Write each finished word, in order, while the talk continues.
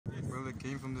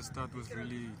game from the start was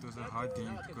it was a hard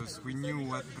game because we knew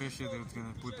what pressure they were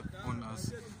going to put on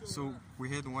us. So we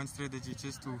had one strategy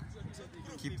just to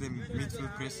keep them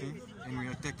midfield pressing, and we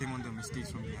attack them on the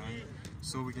mistakes from behind.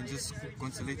 So we can just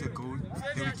consolidate a goal,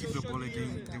 then we keep the ball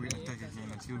again, then we attack again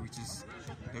until we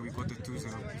got the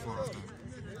 2-0 before halftime.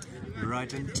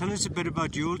 Right, and tell us a bit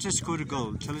about, you also scored a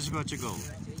goal. Tell us about your goal.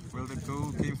 Well, the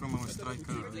goal came from our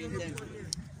striker,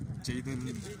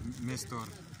 Jaden Nestor.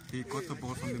 He got the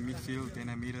ball from the midfield, and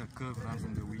I made a curve run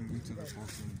from the wing into the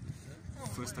box, and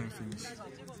first time finish.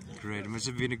 Great, it must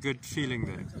have been a good feeling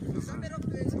there. It was a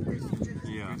great feeling, great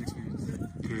experience.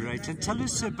 Great, and tell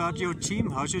us about your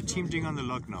team. How's your team doing on the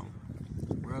log now?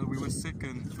 Well, we were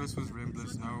second, first was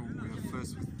Ramblers, now we are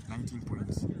first with 19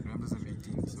 points. Ramblers have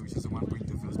 18, so it's just a 1 point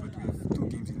difference, but we have 2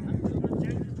 games in the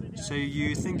league. So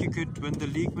you think you could win the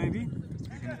league maybe?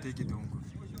 We're going to take it home.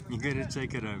 You're going to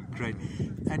take it home, great.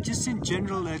 And just in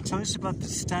general, tell us about the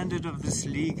standard of this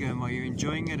league. Are you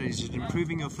enjoying it? Is it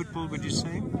improving your football, would you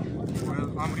say?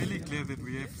 Well, I'm really glad that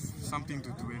we have something to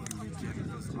do every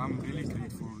weekend. I'm really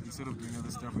grateful. Instead of doing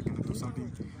other stuff, we're going to do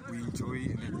something we enjoy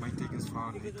and that might take us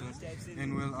far later.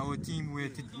 And well, our team,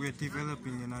 we're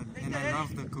developing, and I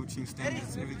love the coaching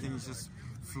standards. Everything is just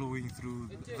flowing through.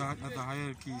 The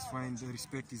hierarchy is fine, the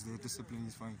respect is there, discipline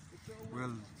is fine.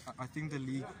 Well, I think the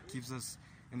league gives us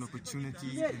an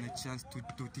opportunity and a chance to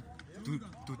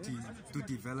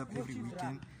develop every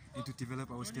weekend and to develop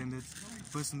our standards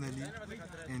personally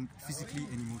and physically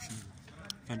and emotionally.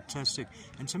 Fantastic.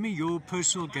 And tell me your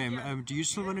personal game, do you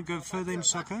still want to go further in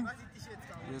soccer?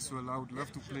 Yes, well, I would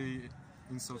love to play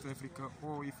in South Africa,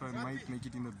 or if I might make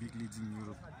it in the big leagues in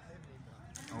Europe.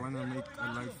 I want to make a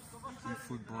life in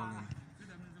football and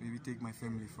maybe take my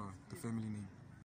family far, the family name.